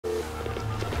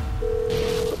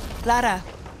Clara,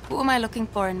 who am I looking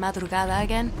for in Madrugada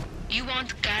again? You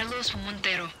want Carlos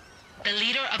Montero, the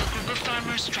leader of a group of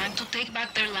farmers trying to take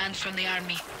back their land from the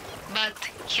army. But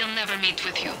he'll never meet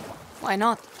with you. Why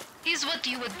not? He's what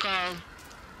you would call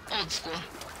old school.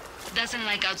 Doesn't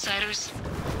like outsiders.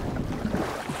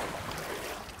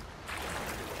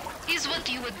 He's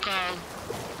what you would call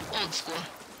old school.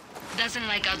 Doesn't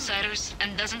like outsiders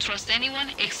and doesn't trust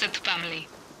anyone except family.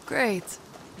 Great.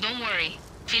 Don't worry.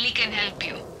 Philly can help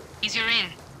you. He's your in.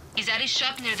 He's at his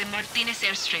shop near the Martinez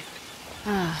airstrip.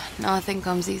 Nothing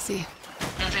comes easy.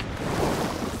 Nothing.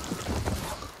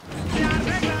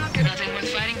 Nothing worth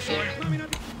fighting for.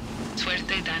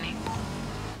 Suerte, Danny.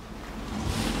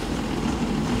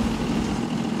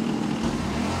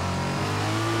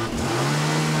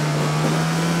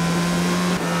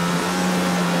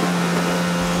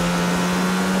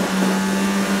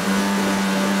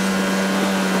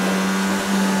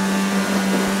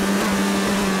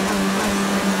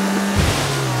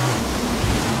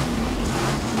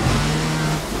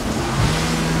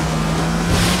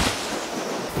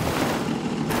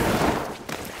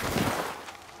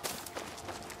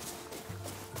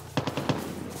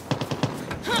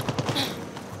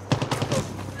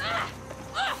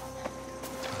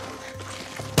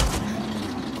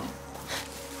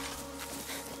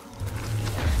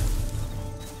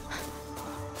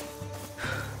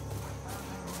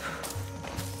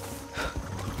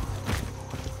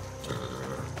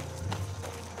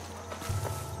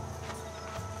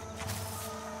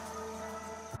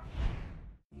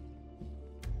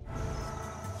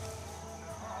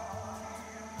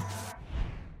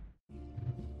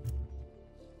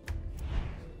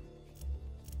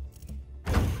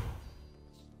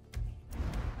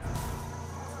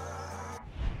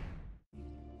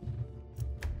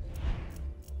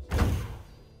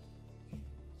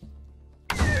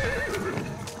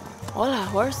 Hola,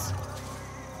 horse.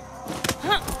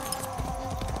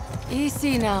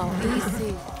 Easy now,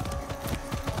 easy.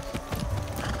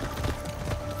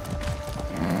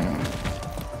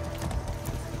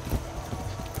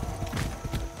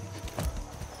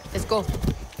 Let's go.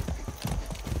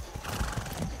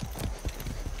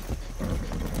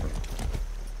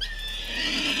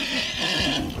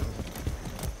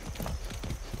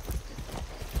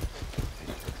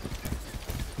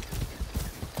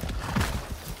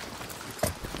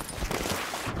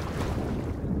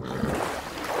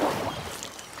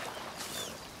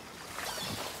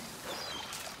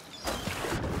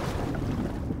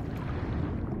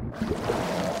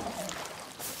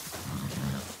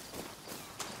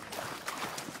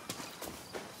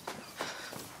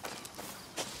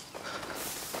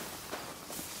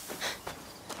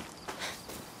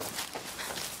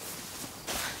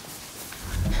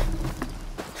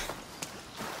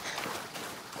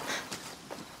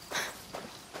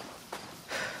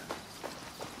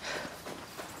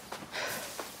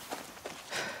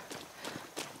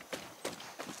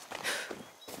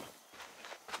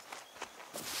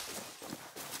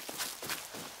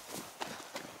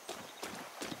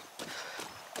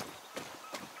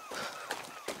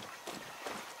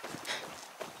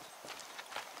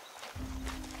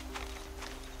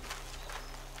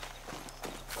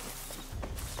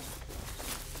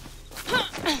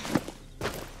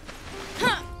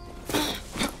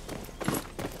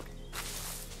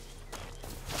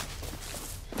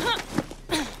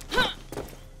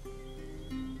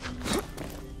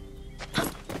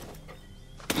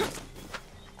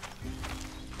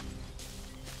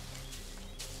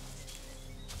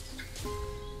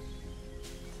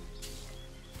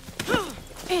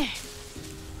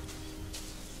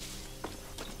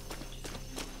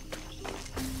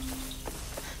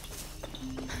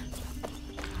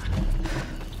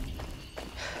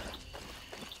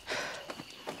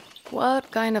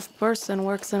 What kind of person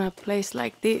works in a place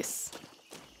like this?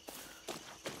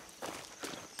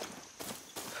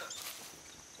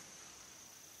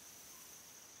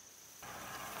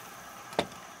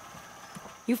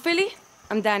 You Philly?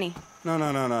 I'm Danny. No.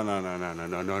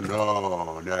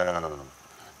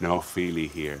 No Philly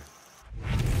here.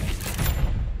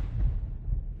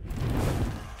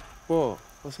 Whoa,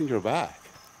 what's in your bag?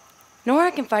 Know where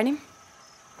I can find him?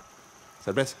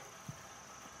 Cerveza.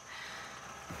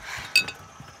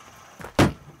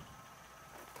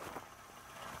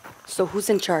 So who's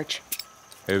in charge?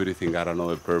 Everything got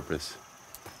another purpose.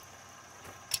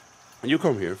 And you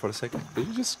come here for a second. You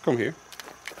just come here.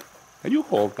 And you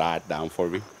hold that down for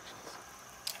me.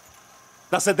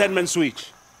 That's a dead man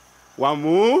switch. One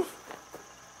move.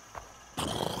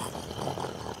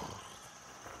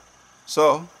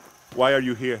 So, why are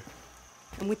you here?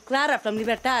 I'm with Clara from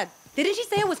Libertad. Didn't she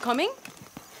say I was coming?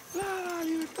 Clara,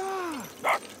 Libertad.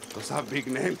 Those are big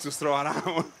names to throw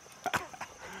around.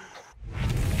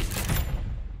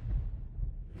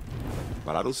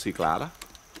 But I don't see Clara.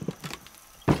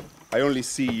 I only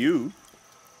see you.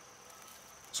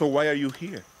 So why are you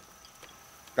here?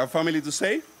 Got family to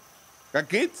save? Got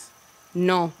kids?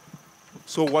 No.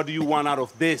 So what do you want out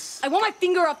of this? I want my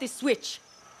finger off this switch.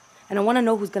 And I want to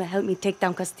know who's going to help me take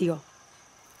down Castillo.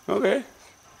 Okay.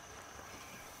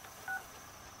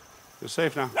 You're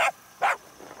safe now.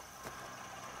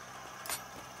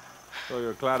 So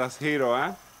you're Clara's hero,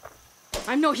 huh?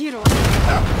 I'm no hero.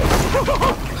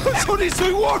 So this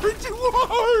worked! It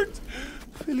worked!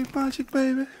 Feeling magic,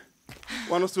 baby.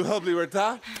 Want us to help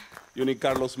Libertad? You need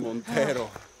Carlos Montero,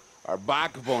 our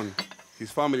backbone.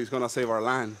 His family is gonna save our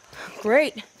land.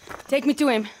 Great. Take me to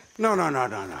him. No.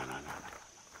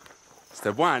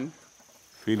 Step one,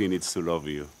 Philly needs to love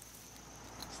you.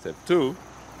 Step two,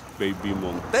 baby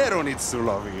Montero needs to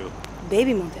love you.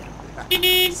 Baby Montero.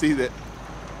 See that?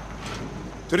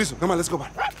 Chorizo, come on, let's go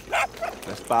back.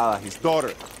 La Espada, his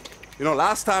daughter. You know,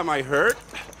 last time I heard,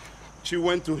 she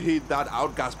went to hit that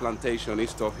outcast plantation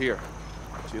east of here.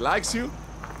 She likes you,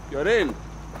 you're in.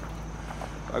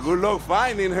 A good luck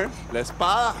finding her. La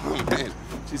Espada, oh man,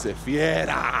 she's a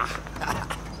fiera.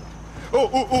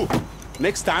 Oh.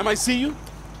 Next time I see you,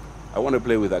 I want to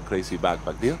play with that crazy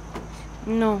backpack, deal?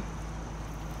 No.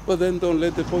 Well, then don't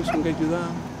let the poison get you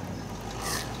down.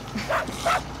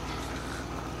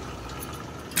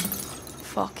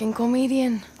 Fucking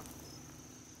comedian.